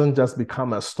it doesn't just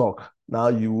become a stalk. Now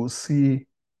you will see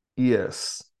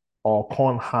ears or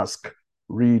corn husk.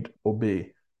 Read,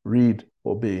 obey, read,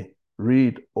 obey,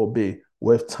 read, obey.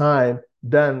 With time,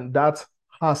 then that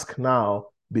husk now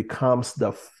becomes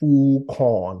the full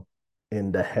corn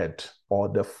in the head or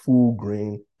the full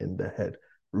grain in the head.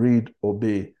 Read,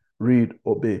 obey, read,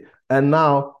 obey. And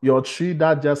now your tree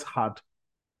that just had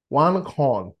one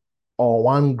corn or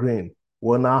one grain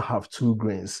will now have two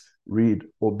grains. Read,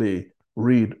 obey,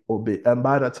 read, obey. And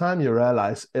by the time you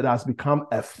realize it has become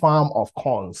a farm of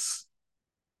corns,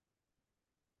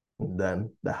 and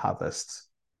then the harvest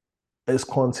is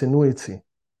continuity.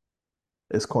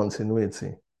 It's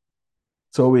continuity.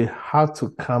 So we have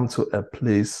to come to a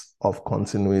place of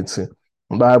continuity.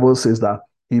 The Bible says that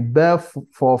he bear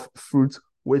forth fruit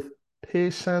with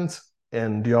patient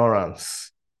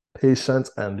endurance. Patient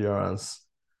endurance.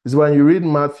 It's when you read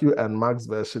Matthew and Mark's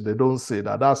version, they don't say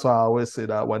that. That's why I always say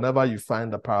that whenever you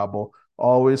find the parable,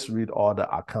 always read all the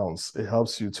accounts. It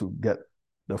helps you to get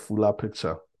the fuller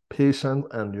picture. Patient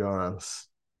endurance.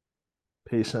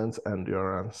 Patient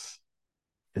endurance.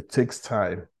 It takes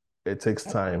time. It takes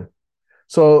time.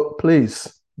 So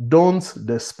please don't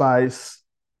despise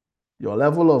your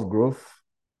level of growth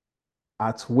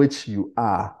at which you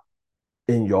are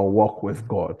in your walk with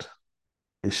God.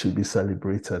 It should be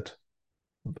celebrated.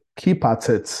 Keep at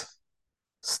it.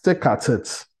 Stick at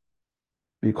it.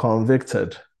 Be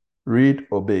convicted. Read,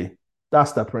 obey.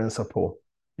 That's the principle.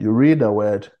 You read the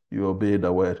word, you obey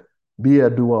the word. Be a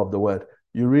doer of the word.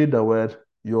 You read the word,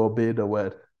 you obey the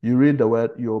word. You read the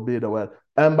word, you obey the word.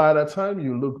 And by the time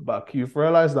you look back, you've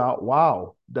realized that,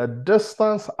 wow, the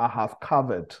distance I have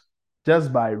covered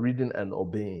just by reading and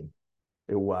obeying,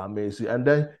 it will amaze you. And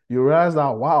then you realize that,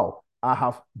 wow, I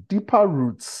have deeper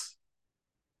roots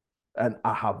and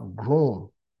I have grown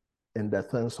in the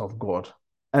things of God.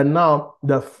 And now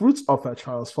the fruits of a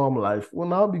transformed life will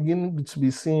now begin to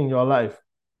be seen in your life.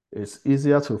 It's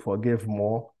easier to forgive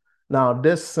more. Now,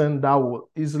 this sin that will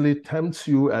easily tempt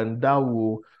you and that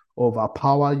will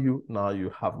overpower you, now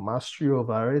you have mastery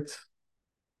over it.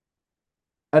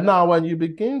 And now when you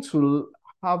begin to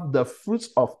have the fruits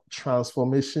of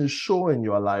transformation show in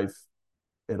your life,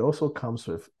 it also comes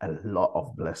with a lot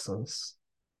of blessings.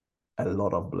 A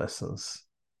lot of blessings.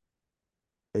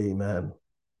 Amen.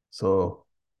 So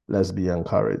let's be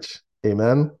encouraged.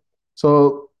 Amen.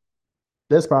 So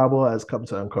this parable has come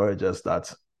to encourage us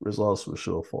that results will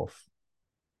show forth.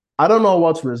 I don't know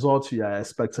what results you are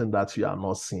expecting that you are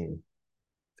not seeing.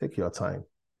 Take your time.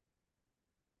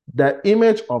 The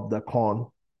image of the corn,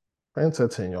 paint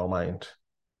it in your mind.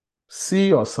 See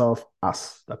yourself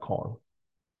as the corn.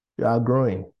 You are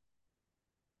growing.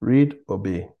 Read,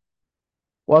 obey.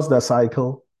 What's the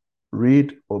cycle?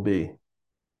 Read, obey.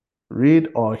 Read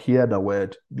or hear the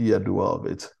word, be a doer of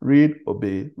it. Read,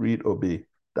 obey.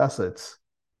 That's it.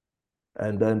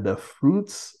 And then the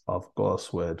fruits of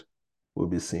God's word will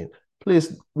be seen.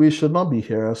 Please, we should not be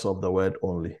hearers of the word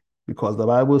only, because the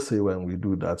Bible says when we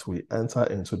do that, we enter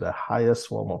into the highest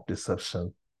form of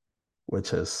deception,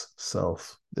 which is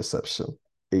self-deception.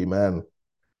 Amen.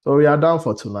 So we are done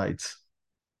for tonight.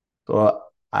 So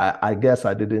I guess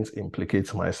I didn't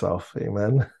implicate myself.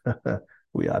 Amen.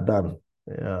 We are done.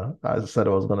 Yeah, I said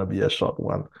it was going to be a short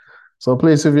one. So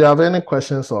please, if you have any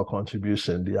questions or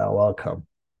contribution, they are welcome.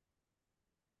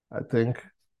 I think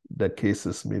the case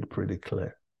is made pretty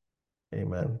clear.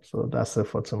 Amen. So that's it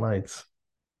for tonight.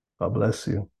 God bless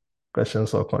you.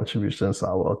 Questions or contributions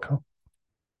are welcome.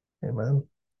 Amen.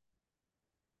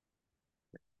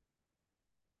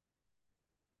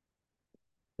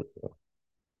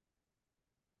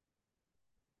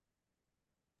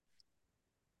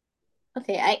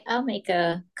 Okay, I'll make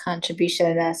a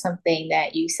contribution. That's something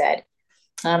that you said.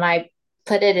 I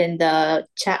put it in the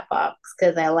chat box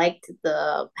because I liked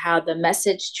the how the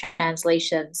message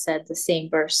translation said the same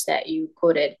verse that you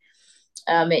quoted.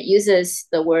 It uses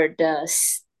the word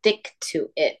stick to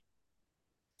it.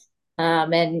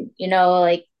 And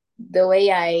like the way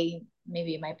I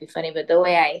maybe it might be funny, but the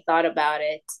way I thought about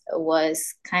it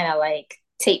was kind of like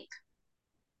tape.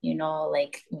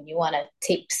 Like when you want to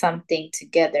tape something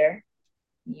together,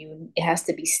 it has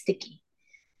to be sticky,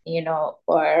 or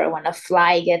when a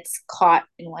fly gets caught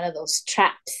in one of those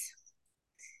traps,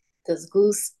 those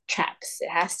goose traps. It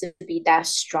has to be that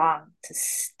strong to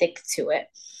stick to it.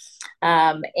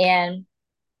 And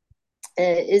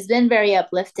it's been very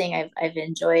uplifting. I've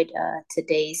enjoyed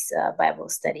today's Bible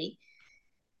study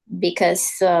because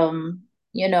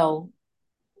you know,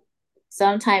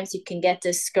 sometimes you can get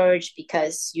discouraged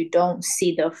because you don't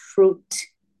see the fruit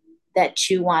that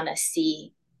you want to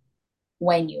see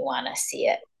when you want to see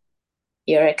it.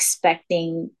 You're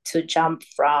expecting to jump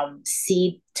from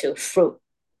seed to fruit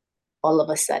all of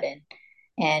a sudden.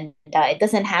 And it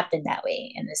doesn't happen that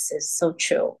way. And this is so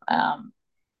true.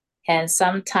 And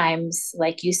sometimes,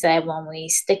 like you said, when we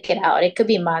stick it out, it could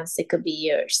be months, it could be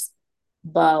years.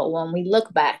 But when we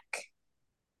look back,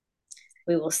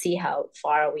 we will see how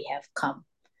far we have come.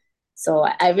 So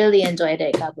I really enjoyed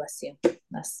it. God bless you.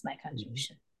 That's my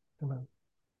contribution. Amen.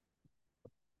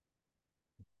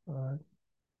 All right.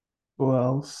 Who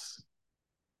else?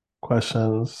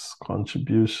 Questions,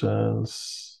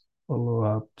 contributions,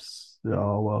 follow-ups, you're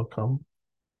all welcome.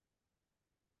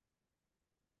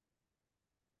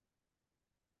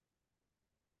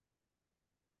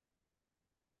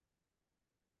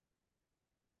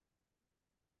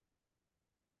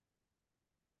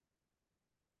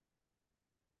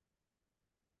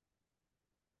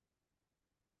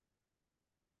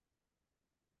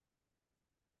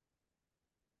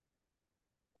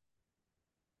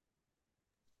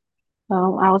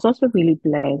 I was also really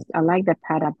blessed. I like the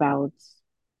part about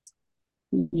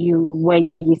you where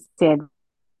you said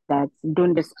that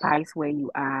don't despise where you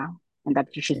are and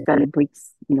that you should celebrate,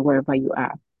 wherever you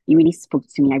are. It really spoke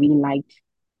to me. I really liked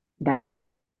that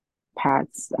part.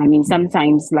 I mean,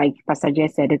 sometimes, like Pastor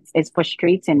Jess said, it's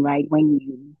frustrating, right? When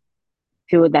you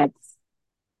feel that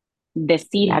the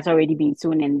seed has already been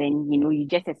sown and then, you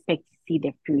just expect to see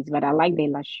the fruits. But I like the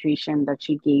illustration that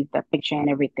you gave, the picture and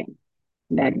everything.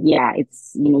 That, yeah,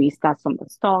 it's, you start from the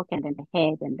stalk and then the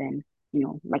head and then,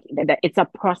 like it's a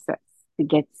process to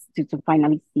get to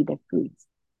finally see the fruits.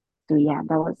 So yeah,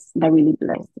 that really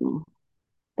blessed me.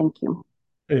 Thank you.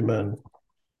 Amen.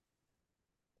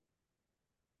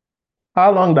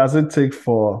 How long does it take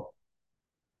for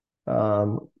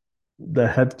the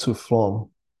head to form?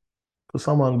 Could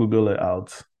someone Google it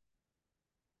out?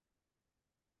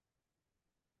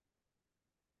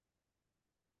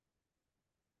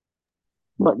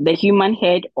 But the human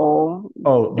head or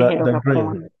Oh, the head of the a grain,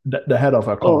 corn? the head of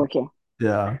a Oh, corn. okay.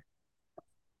 Yeah,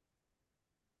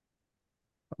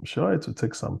 I'm sure it will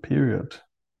take some period.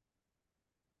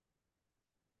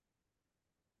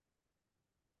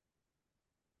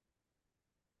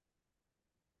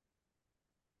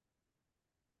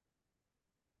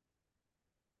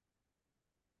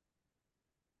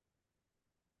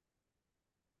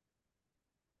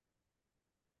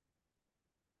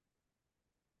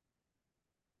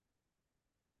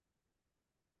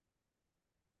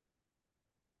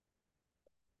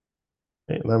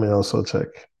 Hey, let me also check.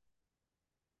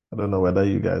 I don't know whether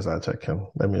you guys are checking.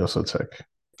 Let me also check.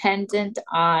 Dependent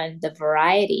on the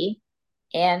variety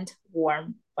and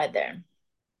warm weather.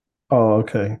 Oh,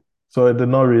 okay. So it did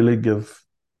not really give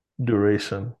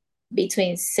duration.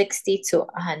 Between 60 to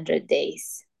 100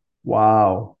 days.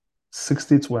 Wow.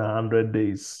 60 to 100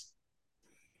 days.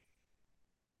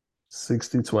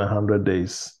 60 to 100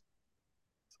 days.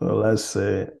 So let's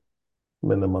say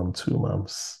minimum 2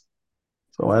 months.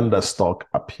 So when the stock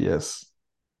appears,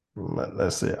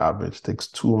 let's say average takes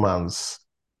 2 months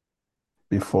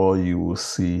before you will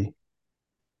see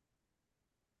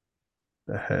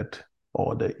the head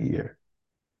or the ear.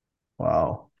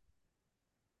 Wow.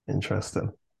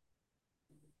 Interesting.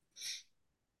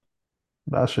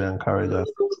 That should encourage us.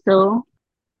 So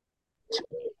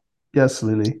Yes,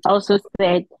 Lily. also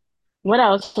said, what I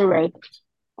also read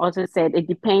also said it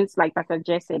depends, like Pastor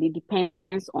Jess said, it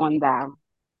depends on the,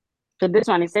 so this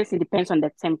one, it says it depends on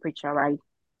the temperature, right?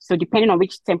 So depending on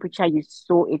which temperature you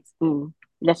sow it in,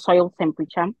 the soil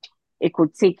temperature, it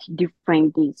could take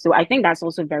different days. So I think that's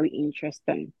also very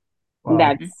interesting. Wow.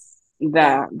 That's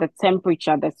the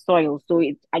temperature, the soil. So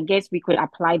I guess we could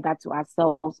apply that to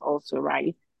ourselves also,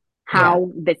 right? Yeah.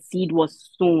 How the seed was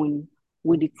sown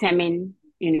will determine,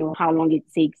 how long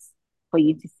it takes for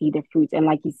you to see the fruit. And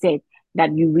like you said,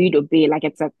 that you read, obey, like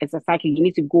it's a cycle. You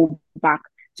need to go back.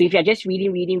 So if you're just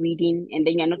reading, and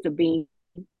then you're not obeying,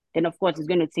 then of course it's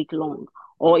going to take long.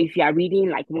 Or if you are reading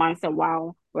like once a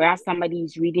while, whereas somebody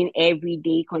is reading every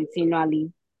day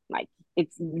continually, like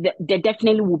there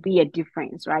definitely will be a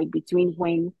difference, right, between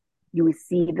when you will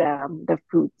see the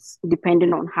fruits,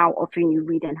 depending on how often you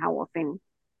read and how often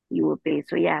you obey.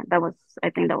 So yeah, I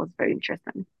think that was very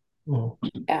interesting. Mm.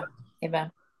 Yeah.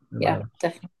 Amen. Yeah, Amen.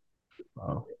 definitely.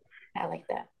 Wow. I like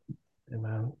that.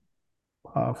 Amen.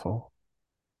 Powerful.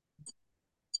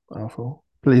 Powerful.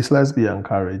 Please, let's be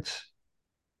encouraged.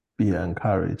 Be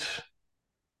encouraged.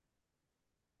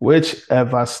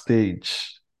 Whichever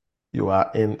stage you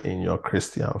are in your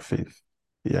Christian faith,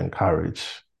 be encouraged.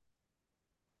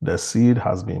 The seed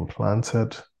has been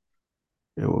planted,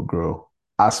 it will grow.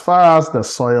 As far as the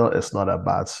soil is not a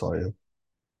bad soil,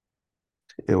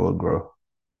 it will grow.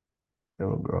 It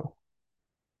will grow.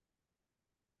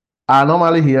 I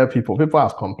normally hear people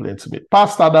have complained to me,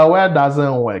 Pastor, the word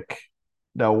doesn't work.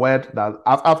 The word that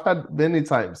I've heard many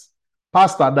times,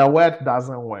 Pastor, the word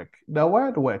doesn't work. The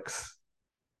word works.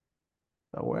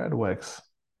 The word works.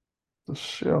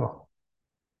 Sure.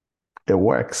 It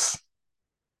works.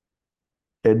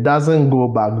 It doesn't go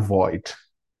back void.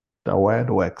 The word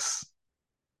works.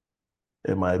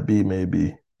 It might be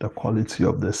maybe the quality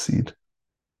of the seed,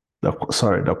 the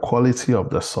quality of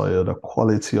the soil, the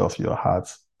quality of your heart,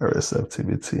 the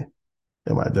receptivity.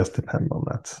 It might just depend on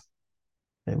that.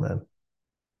 Amen.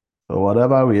 So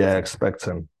whatever we are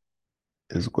expecting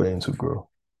is going to grow.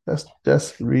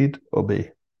 Just read,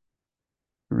 obey.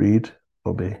 Read,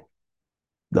 obey.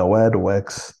 The word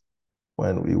works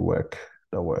when we work.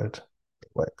 The word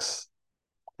works.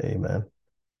 Amen.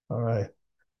 All right.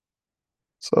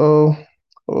 So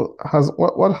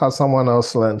what has someone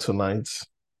else learned tonight?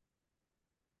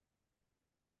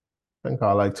 I think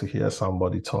I'd like to hear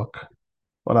somebody talk.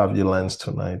 What have you learned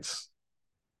tonight?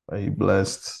 Are you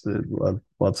blessed?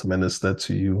 What's ministered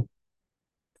to you?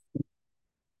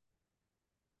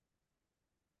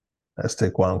 Let's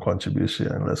take one contribution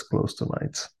and let's close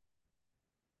tonight.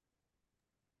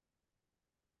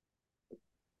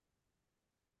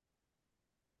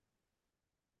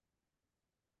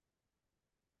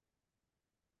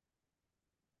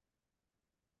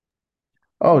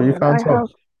 Oh, you can talk.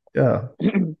 Yeah.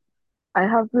 I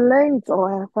have learned,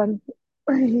 or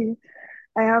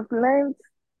I have learned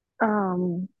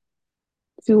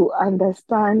to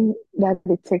understand that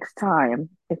it takes time.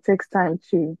 It takes time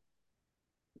to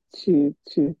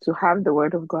have the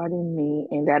word of God in me,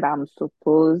 and that I'm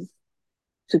supposed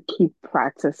to keep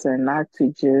practicing, not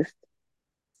to just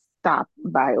stop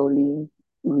by only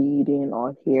reading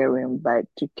or hearing, but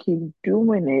to keep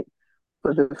doing it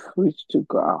for the fruit to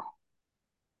grow.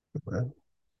 Amen.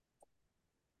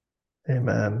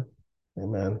 Amen.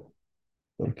 Amen.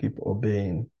 So keep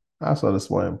obeying. That's what is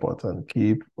more important.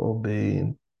 Keep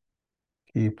obeying.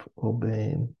 Keep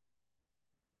obeying.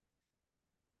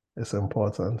 It's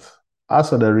important. As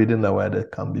for the reading the word,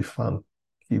 it can be fun.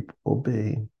 Keep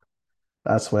obeying.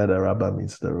 That's where the rubber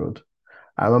meets the road.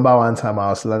 I remember one time I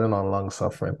was learning on long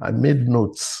suffering. I made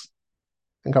notes,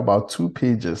 I think about 2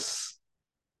 pages.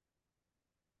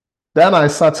 Then I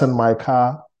sat in my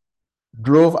car,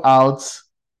 drove out,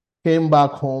 came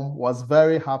back home, was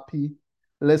very happy,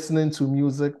 listening to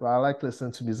music. I like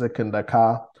listening to music in the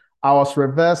car. I was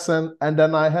reversing, and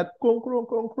then I had krum, krum,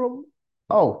 krum, krum.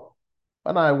 Oh,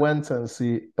 when I went and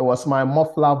see, it was my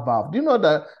muffler valve. Do you know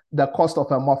the cost of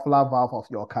a muffler valve of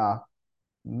your car?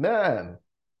 Man,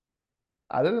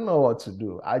 I didn't know what to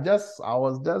do. I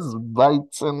was just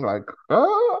biting like,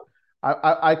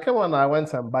 I came and I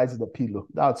went and bite the pillow.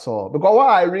 That's all. Because what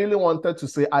I really wanted to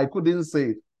say, I couldn't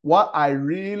say. What I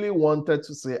really wanted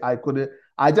to say, I couldn't.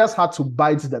 I just had to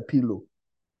bite the pillow.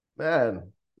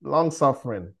 Man, long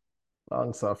suffering,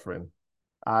 long suffering.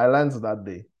 I learned that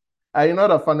day. And you know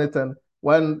the funny thing,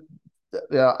 when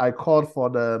I called for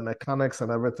the mechanics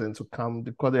and everything to come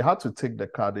because they had to take the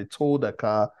car. They towed the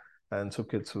car and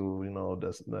took it to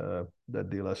the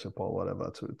dealership or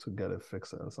whatever to get it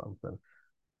fixed and something.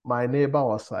 My neighbor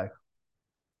was like,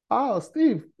 "Oh,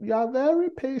 Steve, you are very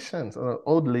patient."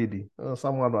 Old lady,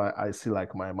 someone I see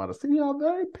like my mother. Steve, you are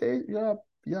very patient.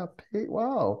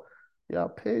 Wow, you are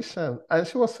patient. And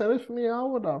she was saying to me, I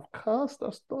would have cursed the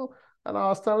stuff. And I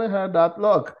was telling her that,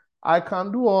 look, I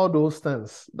can do all those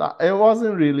things. That it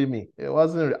wasn't really me. It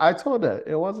wasn't. I told her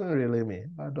it wasn't really me.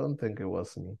 I don't think it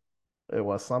was me. It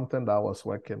was something that was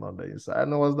working on the inside,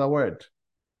 and it was the word.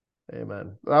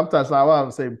 Amen. Sometimes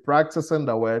I'm saying practicing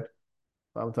the word.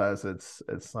 Sometimes it's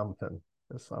something.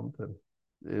 It's something.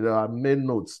 I made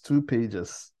notes, 2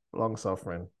 pages, long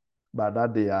suffering. But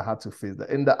that day I had to face that.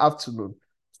 In the afternoon,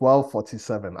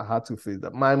 12:47, I had to face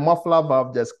that. My muffler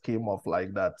valve just came off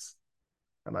like that.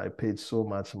 And I paid so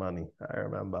much money. I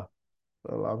remember.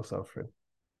 So long suffering.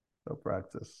 So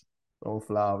practice. Don't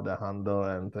fly off the handle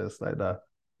and things like that.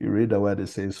 You read the word, it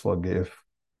says forgive.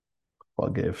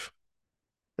 Forgive.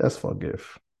 Just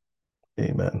forgive.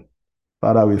 Amen.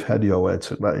 Father, we've heard your word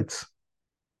tonight.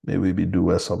 May we be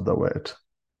doers of the word,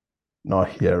 not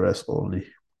hearers only,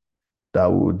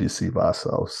 that we will deceive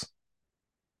ourselves.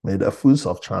 May the fruits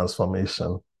of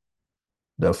transformation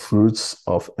the fruits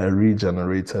of a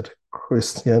regenerated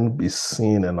Christian be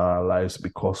seen in our lives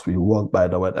because we walk by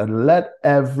the word. And let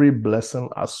every blessing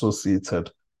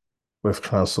associated with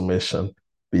transformation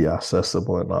be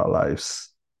accessible in our lives.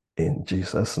 In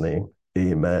Jesus' name,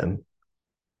 amen.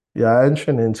 You are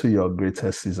entering into your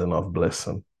greatest season of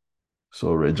blessing.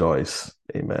 So rejoice.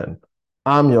 Amen.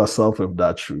 Arm yourself with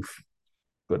that truth.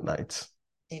 Good night.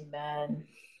 Amen.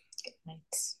 Good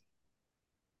night.